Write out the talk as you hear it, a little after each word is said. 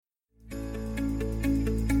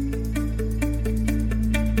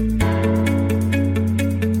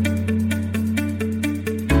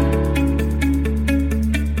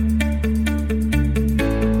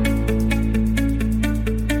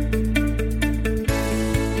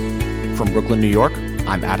From Brooklyn, New York,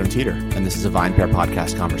 I'm Adam Teeter, and this is a VinePair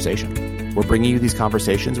podcast conversation. We're bringing you these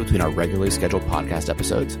conversations between our regularly scheduled podcast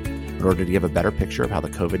episodes in order to give a better picture of how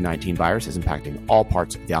the COVID-19 virus is impacting all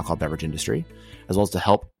parts of the alcohol beverage industry, as well as to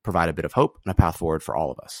help provide a bit of hope and a path forward for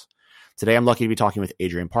all of us. Today, I'm lucky to be talking with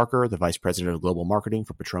Adrian Parker, the Vice President of Global Marketing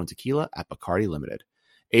for Patron Tequila at Bacardi Limited.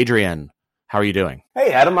 Adrian, how are you doing?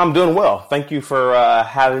 Hey, Adam, I'm doing well. Thank you for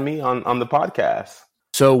having me on the podcast.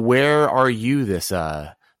 So where are you this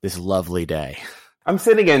lovely day? I'm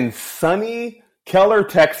sitting in sunny Keller,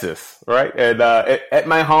 Texas, right? And at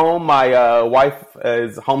my home, my wife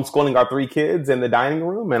is homeschooling our three kids in the dining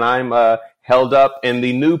room, and I'm held up in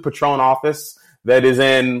the new Patron office that is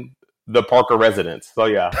in the Parker residence. So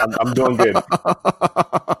yeah, I'm doing good.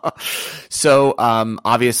 So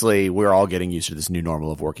obviously, we're all getting used to this new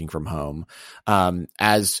normal of working from home.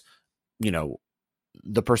 As you know,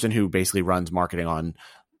 the person who basically runs marketing on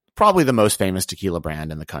probably the most famous tequila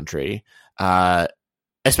brand in the country,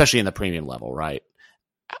 especially in the premium level, right?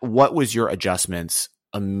 What was your adjustments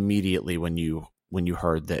immediately when you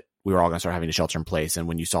heard that we were all going to start having to shelter in place and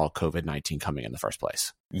when you saw COVID-19 coming in the first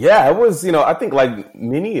place? Yeah, it was, I think like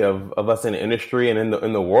many of us in the industry and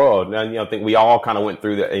in the world, and, I think we all kind of went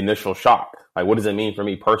through the initial shock. Like, what does it mean for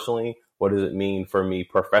me personally? What does it mean for me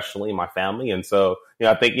professionally, my family? And so,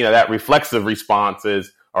 I think, that reflexive response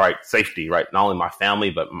is, all right, safety, right? Not only my family,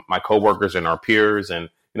 but my coworkers and our peers. And,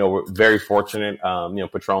 we're very fortunate.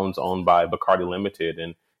 Patron's owned by Bacardi Limited.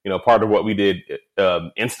 And, part of what we did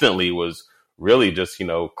instantly was really just,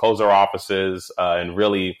 close our offices and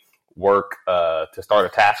really work to start a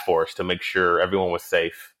task force to make sure everyone was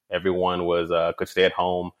safe. Everyone could stay at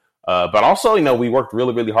home. But also, we worked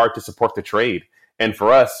really, really hard to support the trade. And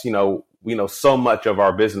for us, so much of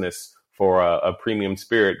our business for a premium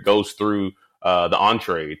spirit goes through the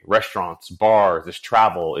on-trade, restaurants, bars, it's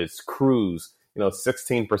travel, it's cruise.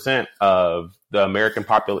 16% of the American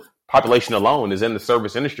population alone is in the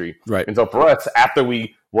service industry. Right. And so for us, after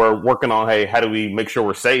we were working on, hey, how do we make sure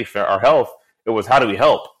we're safe, our health, it was how do we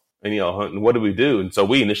help? And, what do we do? And so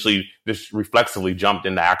we initially just reflexively jumped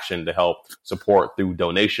into action to help support through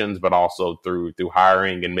donations, but also through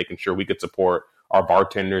hiring and making sure we could support our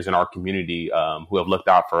bartenders in our community who have looked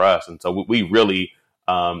out for us. And so we really,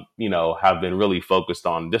 have been really focused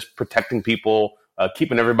on just protecting people,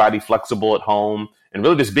 keeping everybody flexible at home, and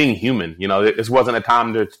really just being human. This wasn't a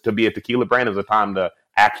time to be a tequila brand. It was a time to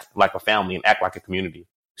act like a family and act like a community.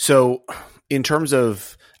 So in terms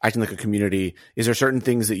of acting like a community, is there certain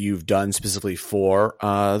things that you've done specifically for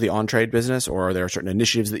the on-trade business, or are there certain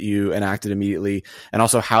initiatives that you enacted immediately? And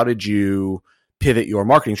also, how did you pivot your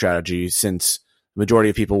marketing strategy, since the majority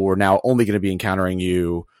of people were now only going to be encountering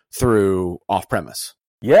you through off-premise?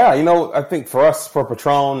 Yeah, I think for us, for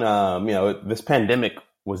Patron, this pandemic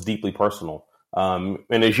was deeply personal. And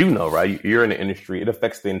as you know, right, you're in the industry, it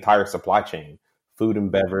affects the entire supply chain, food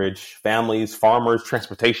and beverage, families, farmers,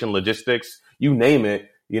 transportation, logistics, you name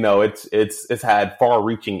it. It's had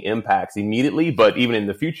far-reaching impacts immediately, but even in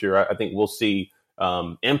the future, I think we'll see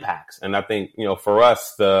impacts. And I think, for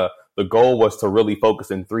us, the goal was to really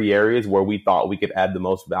focus in three areas where we thought we could add the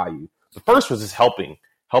most value. The first was just helping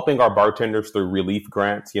our bartenders through relief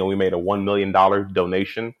grants. We made a $1 million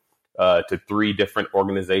donation to three different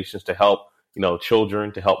organizations to help,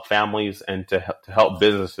 children, to help families, and to help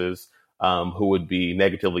businesses who would be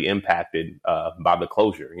negatively impacted by the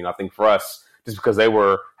closure. I think for us, just because they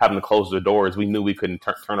were having to close the doors, we knew we couldn't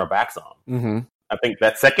turn our backs on. Mm-hmm. I think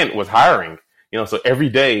that second was hiring. So every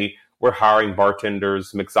day we're hiring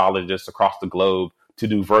bartenders, mixologists across the globe to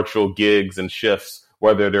do virtual gigs and shifts,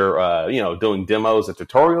 whether they're, doing demos and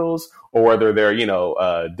tutorials, or whether they're,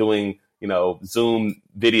 doing, Zoom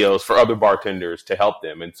videos for other bartenders to help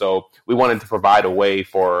them. And so we wanted to provide a way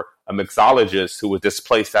for a mixologist who was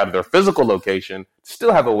displaced out of their physical location to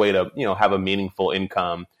still have a way to, have a meaningful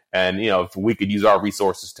income. And, if we could use our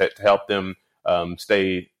resources to help them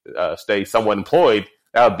stay somewhat employed,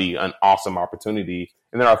 that would be an awesome opportunity.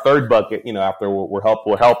 And then our third bucket, after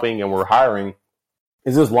we're helping and we're hiring,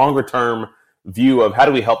 is this longer term view of how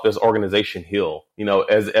do we help this organization heal?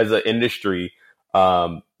 As an industry,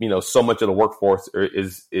 so much of the workforce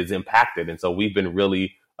is impacted. And so we've been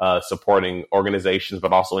really supporting organizations,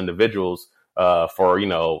 but also individuals for,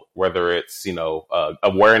 whether it's,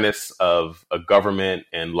 awareness of a government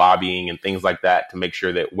and lobbying and things like that, to make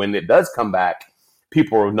sure that when it does come back,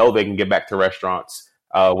 people know they can get back to restaurants.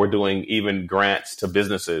 We're doing even grants to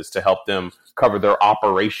businesses to help them cover their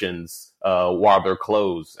operations while they're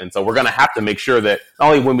closed. And so we're going to have to make sure that not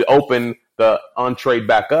only when we open the on-trade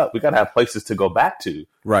back up, we got to have places to go back to.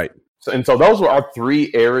 Right. So those were our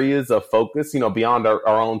three areas of focus, beyond our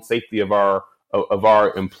own safety of our of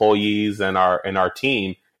our employees and our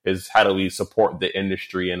team is how do we support the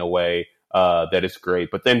industry in a way that is great.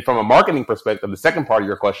 But then from a marketing perspective, the second part of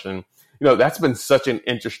your question, that's been such an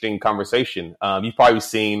interesting conversation. You've probably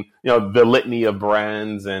seen, the litany of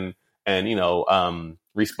brands and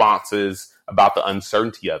responses about the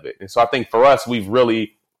uncertainty of it. And so I think for us, we've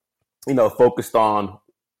really, focused on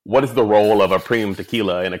what is the role of a premium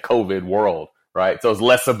tequila in a COVID world, right? So it's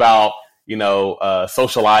less about,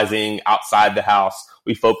 socializing outside the house.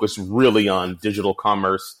 We focus really on digital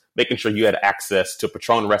commerce, making sure you had access to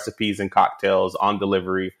Patron recipes and cocktails on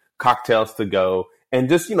delivery, cocktails to go, and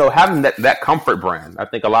just, having that comfort brand. I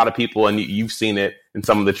think a lot of people, and you've seen it in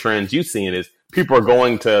some of the trends you've seen, is people are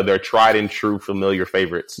going to their tried and true familiar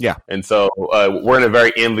favorites. Yeah. And so we're in a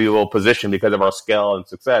very enviable position because of our scale and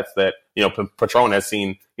success that, Patron has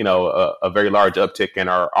seen, a very large uptick in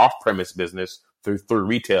our off-premise business through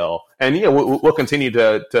retail. And, we'll continue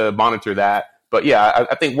to monitor that. But yeah,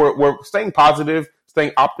 I think we're staying positive,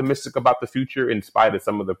 staying optimistic about the future in spite of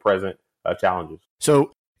some of the present challenges.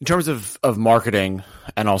 So in terms of marketing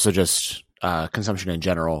and also just consumption in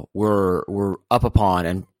general, we're up upon,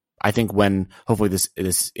 and I think when hopefully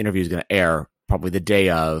this interview is going to air, probably the day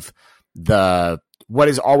of what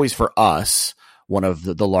is always for us one of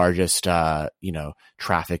the largest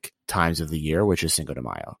traffic times of the year, which is Cinco de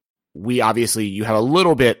Mayo. You have a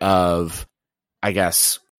little bit of, I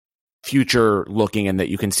guess, future looking, and that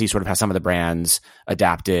you can see sort of how some of the brands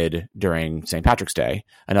adapted during St. Patrick's Day,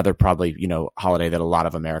 another probably, holiday that a lot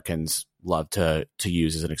of Americans love to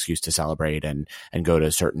use as an excuse to celebrate and go to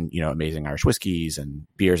certain, amazing Irish whiskeys and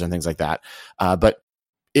beers and things like that. But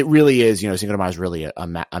it really is, Cinco de Mayo is really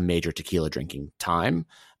a major tequila drinking time.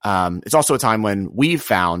 It's also a time when we've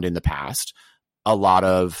found in the past a lot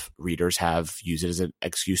of readers have used it as an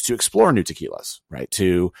excuse to explore new tequilas, right?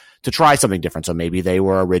 To try something different. So maybe they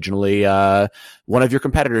were originally one of your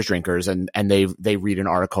competitors' drinkers, and they read an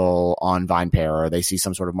article on VinePair, or they see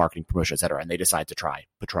some sort of marketing promotion, et cetera, and they decide to try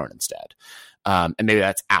Patron instead. And maybe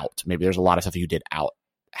that's out. Maybe there's a lot of stuff you did out.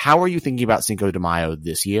 How are you thinking about Cinco de Mayo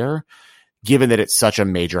this year, given that it's such a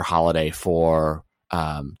major holiday for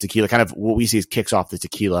tequila? Kind of what we see is kicks off the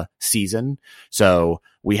tequila season. So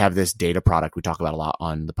we have this data product we talk about a lot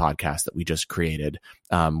on the podcast that we just created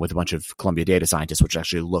with a bunch of Columbia data scientists, which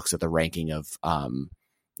actually looks at the ranking of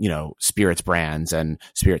spirits brands and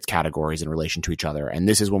spirits categories in relation to each other. And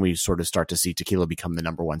this is when we sort of start to see tequila become the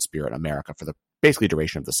number one spirit in America for the basically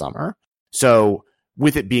duration of the summer. So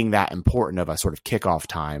with it being that important of a sort of kickoff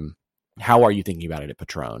time, how are you thinking about it at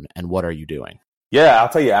Patron, and what are you doing? Yeah, I'll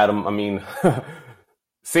tell you, Adam. I mean,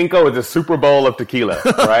 Cinco is the Super Bowl of tequila,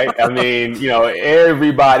 right? I mean,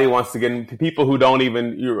 everybody wants to get into, people who don't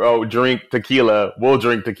even drink tequila will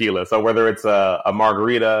drink tequila. So whether it's a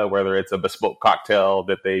margarita, whether it's a bespoke cocktail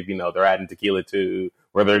that they're adding tequila to,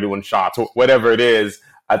 whether they're doing shots, whatever it is,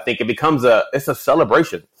 I think it becomes it's a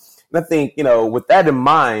celebration. And I think, with that in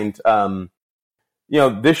mind,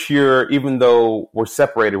 this year, even though we're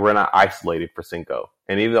separated, we're not isolated for Cinco.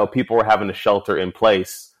 And even though people were having to shelter in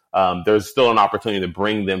place, there's still an opportunity to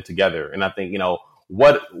bring them together. And I think,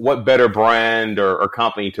 what better brand or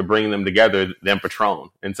company to bring them together than Patron?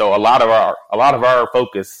 And so a lot of our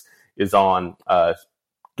focus is on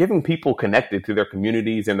getting people connected to their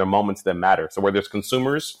communities and their moments that matter. So where there's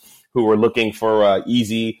consumers who are looking for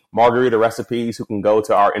easy margarita recipes, who can go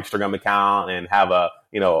to our Instagram account and have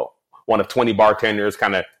one of 20 bartenders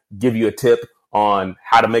kind of give you a tip on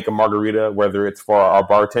how to make a margarita, whether it's for our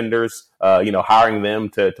bartenders, hiring them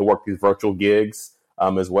to work these virtual gigs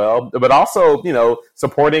as well, but also,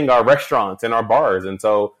 supporting our restaurants and our bars. And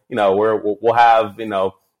so, we'll have,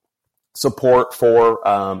 support for,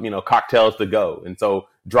 cocktails to go. And so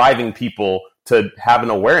driving people to have an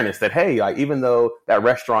awareness that, hey, even though that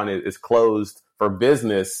restaurant is closed for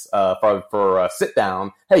business, for a sit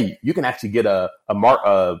down, hey, you can actually get a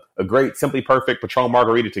great Simply Perfect Patron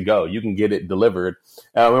margarita to go. You can get it delivered.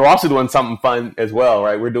 We're also doing something fun as well,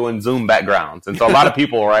 right? We're doing Zoom backgrounds, and so a lot of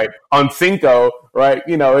people, right, on Cinco, right,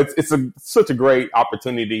 it's such a great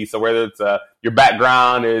opportunity. So whether it's your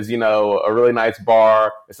background is a really nice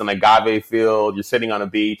bar, it's an agave field, you're sitting on a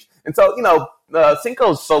beach, and so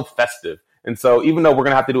Cinco is so festive. And so even though we're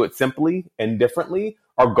going to have to do it simply and differently,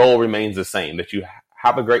 our goal remains the same, that you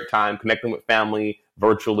have a great time connecting with family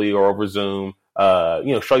virtually or over Zoom,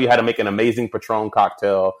 show you how to make an amazing Patron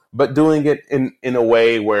cocktail, but doing it in a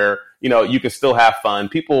way where, you can still have fun.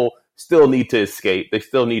 People still need to escape. They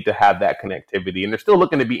still need to have that connectivity, and they're still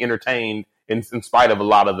looking to be entertained in spite of a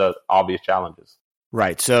lot of the obvious challenges.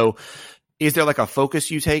 Right. So is there like a focus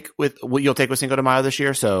you'll take with Cinco de Mayo this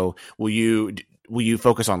year? So will will you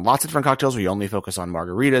focus on lots of different cocktails? Will you only focus on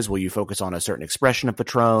margaritas? Will you focus on a certain expression of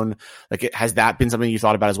Patron? Like, has that been something you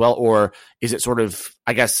thought about as well? Or is it sort of,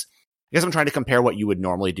 I guess I'm trying to compare what you would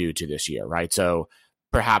normally do to this year, right? So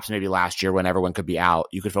perhaps maybe last year when everyone could be out,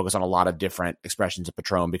 you could focus on a lot of different expressions of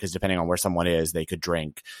Patron because depending on where someone is, they could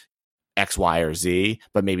drink X, Y, or Z.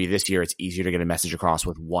 But maybe this year it's easier to get a message across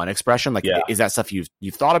with one expression. Like, is that stuff you've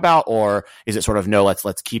thought about, or is it sort of no?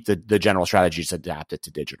 Let's keep the general strategy to adapt it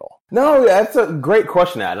to digital. No, that's a great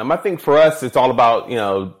question, Adam. I think for us, it's all about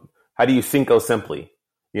how do you Cinco simply,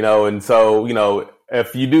 and so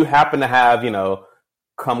if you do happen to have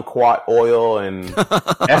kumquat oil and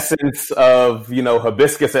essence of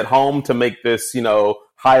hibiscus at home to make this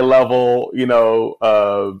high level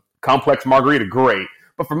complex margarita, great.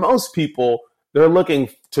 But for most people, they're looking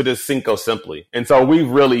to just Cinco simply. And so we've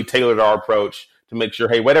really tailored our approach to make sure,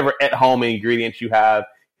 hey, whatever at-home ingredients you have,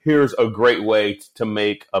 here's a great way to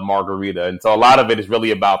make a margarita. And so a lot of it is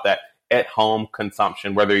really about that at-home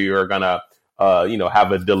consumption, whether you're going to,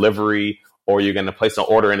 have a delivery or you're going to place an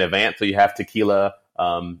order in advance so you have tequila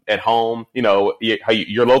at home,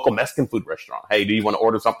 your local Mexican food restaurant. Hey, do you want to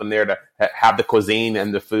order something there to have the cuisine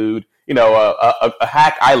and the food? A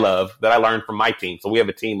hack I love that I learned from my team. So we have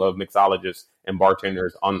a team of mixologists and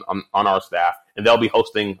bartenders on our staff, and they'll be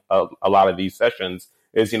hosting a lot of these sessions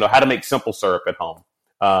is, how to make simple syrup at home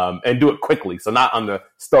and do it quickly. So not on the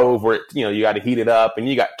stove where, you got to heat it up and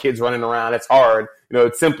you got kids running around. It's hard.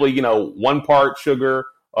 It's simply, 1 part sugar,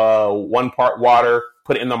 1 part water,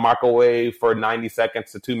 put it in the microwave for 90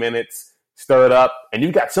 seconds to 2 minutes, stir it up, and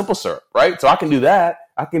you've got simple syrup, right? So I can do that.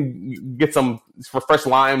 I can get some fresh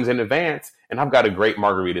limes in advance, and I've got a great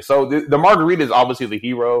margarita. So the margarita is obviously the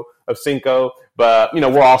hero of Cinco, but,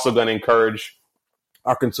 we're also going to encourage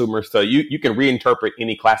our consumers to, you can reinterpret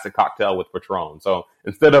any classic cocktail with Patron. So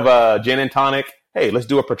instead of a gin and tonic, hey, let's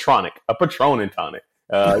do a Patron and tonic.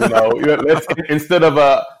 Let's, instead of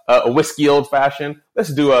a whiskey old fashioned,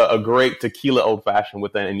 let's do a great tequila old fashioned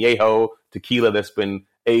with an añejo tequila that's been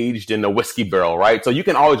aged in a whiskey barrel, right? So you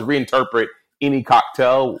can always reinterpret any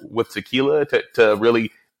cocktail with tequila to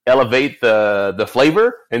really elevate the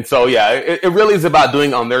flavor. And so, it really is about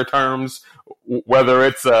doing on their terms, whether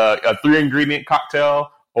it's a 3-ingredient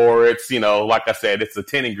cocktail or it's, like I said, it's a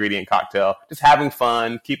 10-ingredient cocktail, just having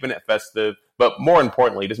fun, keeping it festive, but more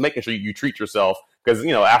importantly, just making sure you treat yourself. Because,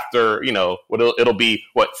 after, it'll be,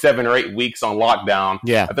 7 or 8 weeks on lockdown.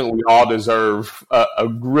 Yeah. I think we all deserve a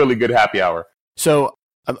really good happy hour. So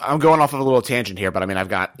I'm going off of a little tangent here, but I mean, I've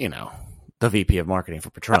got, the VP of marketing for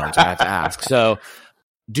Patron, so I have to ask. So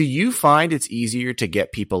do you find it's easier to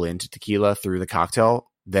get people into tequila through the cocktail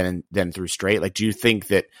than through straight? Like, do you find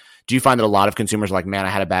that a lot of consumers are like, man, I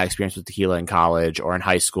had a bad experience with tequila in college or in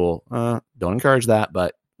high school? Don't encourage that,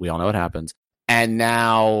 but we all know what happens. And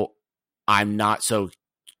now I'm not so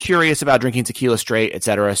curious about drinking tequila straight, et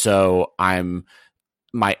cetera. So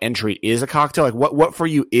my entry is a cocktail. Like, what for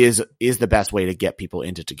you is the best way to get people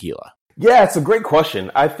into tequila? Yeah, it's a great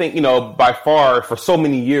question. I think, by far for so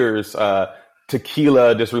many years,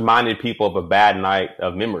 tequila just reminded people of a bad night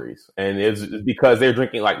of memories. And it's because they're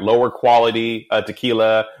drinking like lower quality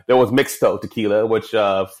tequila. There was mixto tequila, which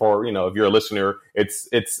for, if you're a listener, it's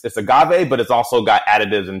agave, but it's also got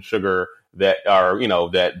additives and sugar that are,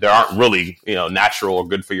 that aren't really, natural or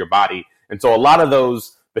good for your body. And so a lot of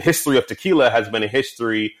the history of tequila has been a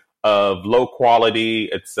history of low quality.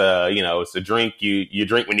 It's it's a drink you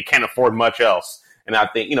drink when you can't afford much else. And I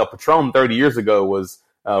think, Patron 30 years ago was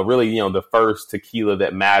really, the first tequila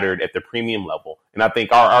that mattered at the premium level. And I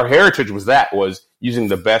think our heritage was using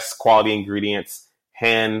the best quality ingredients,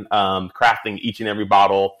 hand crafting each and every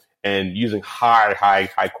bottle, and using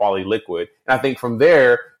high quality liquid. And I think from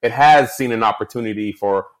there, it has seen an opportunity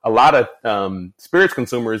for a lot of spirits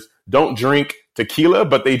consumers don't drink tequila,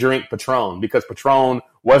 but they drink Patron, because Patron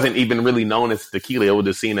wasn't even really known as tequila. It was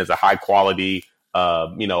just seen as a high quality,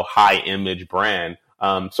 high image brand.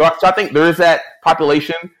 So I think there is that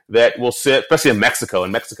population that will sip, especially in Mexico.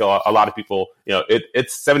 In Mexico, a lot of people,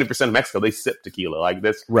 it's 70% of Mexico, they sip tequila. Like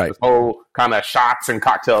this whole kind of shots and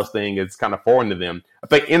cocktails thing is kind of foreign to them. I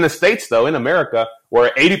think in the States, though, in America,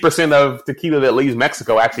 where 80% of tequila that leaves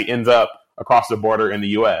Mexico actually ends up across the border in the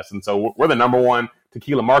U.S. And so we're the number one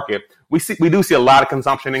tequila market. We do see a lot of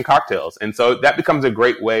consumption in cocktails. And so that becomes a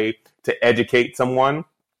great way to educate someone.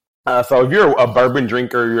 So if you're a bourbon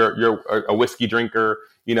drinker, you're a whiskey drinker,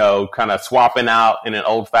 kind of swapping out in an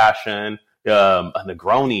old fashioned, a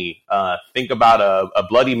Negroni, think about a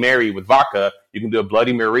Bloody Mary with vodka. You can do a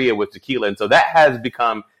Bloody Maria with tequila. And so that has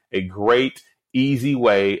become a great, easy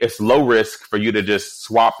way. It's low risk for you to just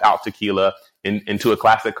swap out tequila into a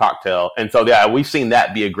classic cocktail. And so, yeah, we've seen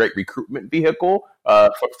that be a great recruitment vehicle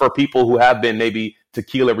for people who have been maybe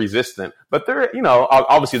tequila resistant. But they're,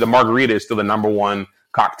 obviously the margarita is still the number one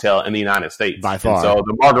cocktail in the United States. By far. And so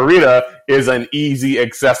the margarita is an easy,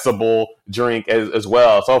 accessible drink as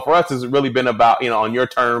well. So for us, it's really been about, on your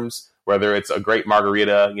terms, whether it's a great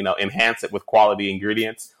margarita, enhance it with quality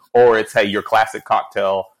ingredients, or it's, hey, your classic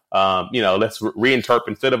cocktail, let's reinterpret,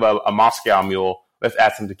 instead of a Moscow Mule, let's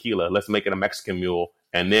add some tequila. Let's make it a Mexican Mule.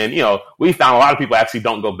 And then, we found a lot of people actually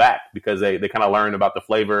don't go back because they kind of learn about the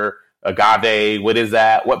flavor. Agave, what is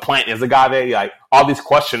that? What plant is agave? Like, all these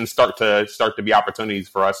questions start to be opportunities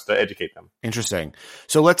for us to educate them. Interesting.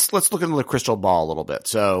 So let's look into the crystal ball a little bit.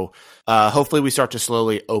 So hopefully we start to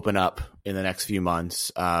slowly open up in the next few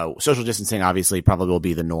months. Social distancing obviously probably will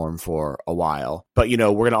be the norm for a while, but we're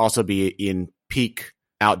going to also be in peak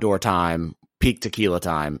outdoor time, peak tequila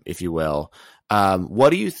time, if you will.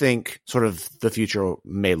 What do you think sort of the future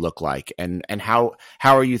may look like, and how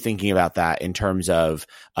are you thinking about that in terms of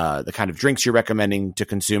the kind of drinks you're recommending to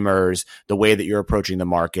consumers, the way that you're approaching the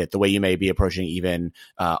market, the way you may be approaching even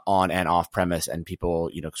on and off premise, and people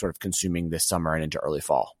sort of consuming this summer and into early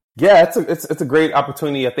fall? Yeah, it's a great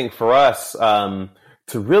opportunity, I think, for us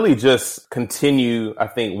to really just continue, I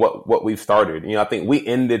think, what we've started. I think we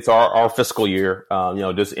ended our fiscal year,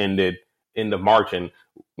 just ended end of March, and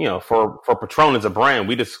for Patron as a brand,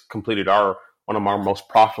 we just completed one of our most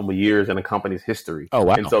profitable years in the company's history. Oh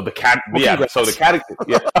wow! And so the category.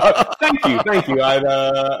 Thank you.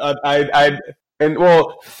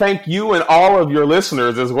 Thank you and all of your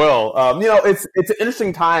listeners as well. It's an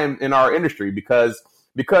interesting time in our industry because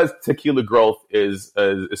tequila growth is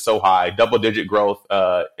so high, double digit growth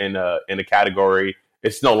in a category.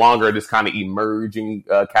 It's no longer this kind of emerging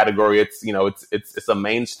category. It's a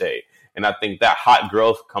mainstay. And I think that hot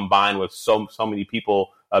growth combined with so many people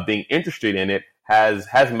being interested in it has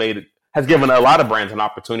given a lot of brands an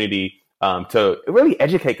opportunity to really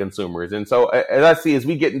educate consumers. And so as I see, as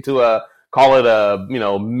we get into call it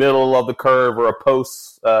a middle of the curve or a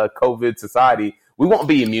post COVID society, we won't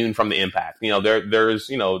be immune from the impact. There's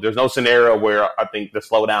no scenario where I think the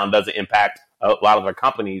slowdown doesn't impact a lot of the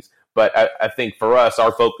companies. But I think for us,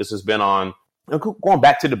 our focus has been on going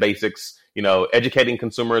back to the basics. Educating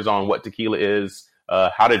consumers on what tequila is,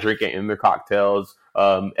 how to drink it in their cocktails,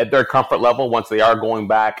 at their comfort level once they are going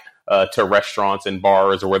back to restaurants and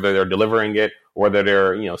bars, or whether they're delivering it, or whether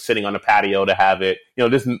they're sitting on a patio to have it.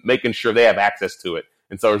 Just making sure they have access to it.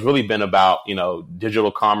 And so it's really been about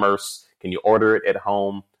digital commerce. Can you order it at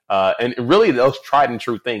home? And really those tried and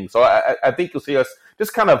true things. So I think you'll see us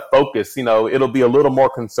just kind of focus. It'll be a little more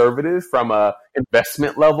conservative from a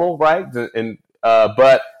investment level, right?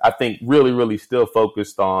 But I think really, really still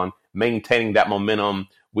focused on maintaining that momentum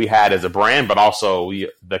we had as a brand, but also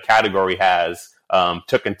the category has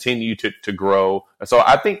to continue to grow. So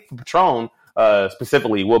I think for Patron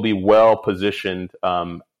specifically, we'll be well positioned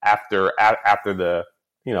after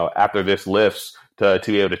this lifts to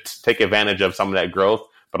be able to take advantage of some of that growth.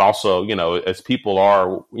 But also, as people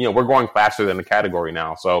are, we're growing faster than the category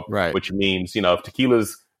now. So, right. Which means, if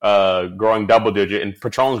tequila's growing double digit and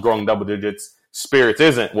Patron's growing double digits, spirits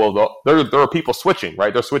isn't. Well, there are people switching,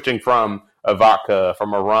 right? They're switching from a vodka,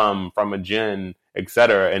 from a rum, from a gin, et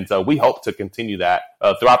cetera. And so we hope to continue that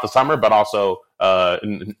throughout the summer, but also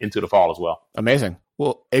into the fall as well. Amazing.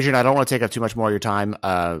 Well, Adrian, I don't want to take up too much more of your time.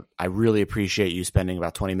 I really appreciate you spending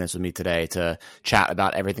about 20 minutes with me today to chat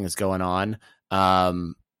about everything that's going on.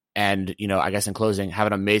 And, I guess in closing, have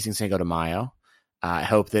an amazing Cinco de Mayo. I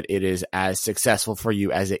hope that it is as successful for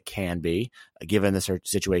you as it can be, given the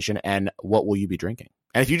situation. And what will you be drinking?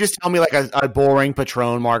 And if you just tell me like a boring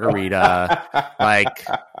Patron margarita, like.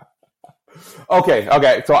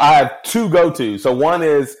 Okay. So I have two go-tos. So one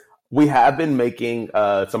is we have been making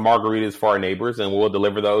some margaritas for our neighbors, and we'll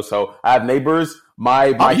deliver those. So I have neighbors.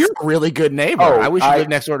 You're a really good neighbor. I wish you lived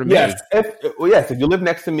next door to me. Yes. If you live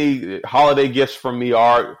next to me, holiday gifts from me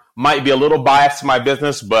might be a little biased to my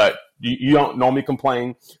business, but you don't normally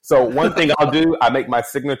complain. So one thing I'll do, I make my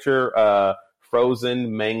signature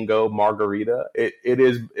frozen mango margarita. It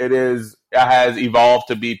has evolved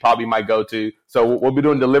to be probably my go-to. So we'll be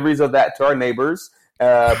doing deliveries of that to our neighbors.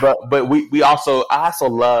 But I also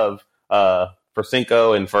love for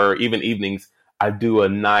Cinco and for even evenings, I do a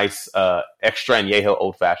nice extra añejo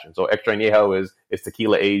old fashioned. So extra añejo is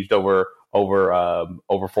tequila aged over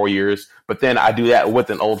 4 years. But then I do that with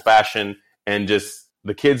an old fashioned, and just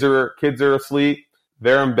the kids are asleep,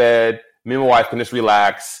 they're in bed. Me and my wife can just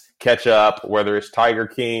relax, catch up, whether it's Tiger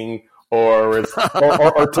King or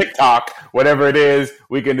TikTok, whatever it is,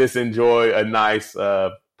 we can just enjoy a nice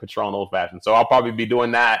Patron old fashioned. So I'll probably be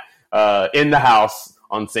doing that in the house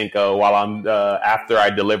on Cinco while I'm after I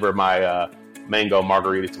deliver my mango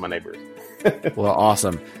margaritas to my neighbors. Well,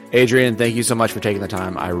 awesome. Adrian, thank you so much for taking the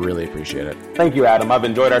time. I really appreciate it. Thank you, Adam. I've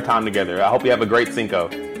enjoyed our time together. I hope you have a great Cinco.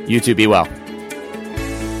 You too. Be well.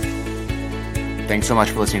 Thanks so much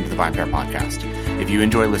for listening to the VinePair podcast. If you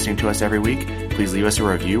enjoy listening to us every week, please leave us a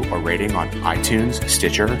review or rating on iTunes,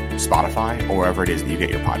 Stitcher, Spotify, or wherever it is that you get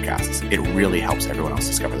your podcasts. It really helps everyone else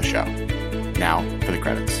discover the show. Now for the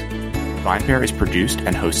credits. VinePair is produced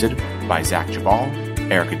and hosted by Zach Jabal,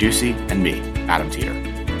 Erica Ducey, and me, Adam Teeter.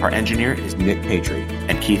 Our engineer is Nick Patry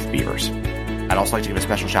and Keith Beavers. I'd also like to give a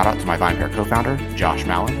special shout out to my VinePair co-founder, Josh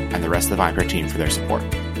Mallon, and the rest of the VinePair team for their support.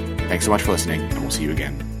 Thanks so much for listening, and we'll see you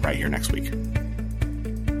again right here next week.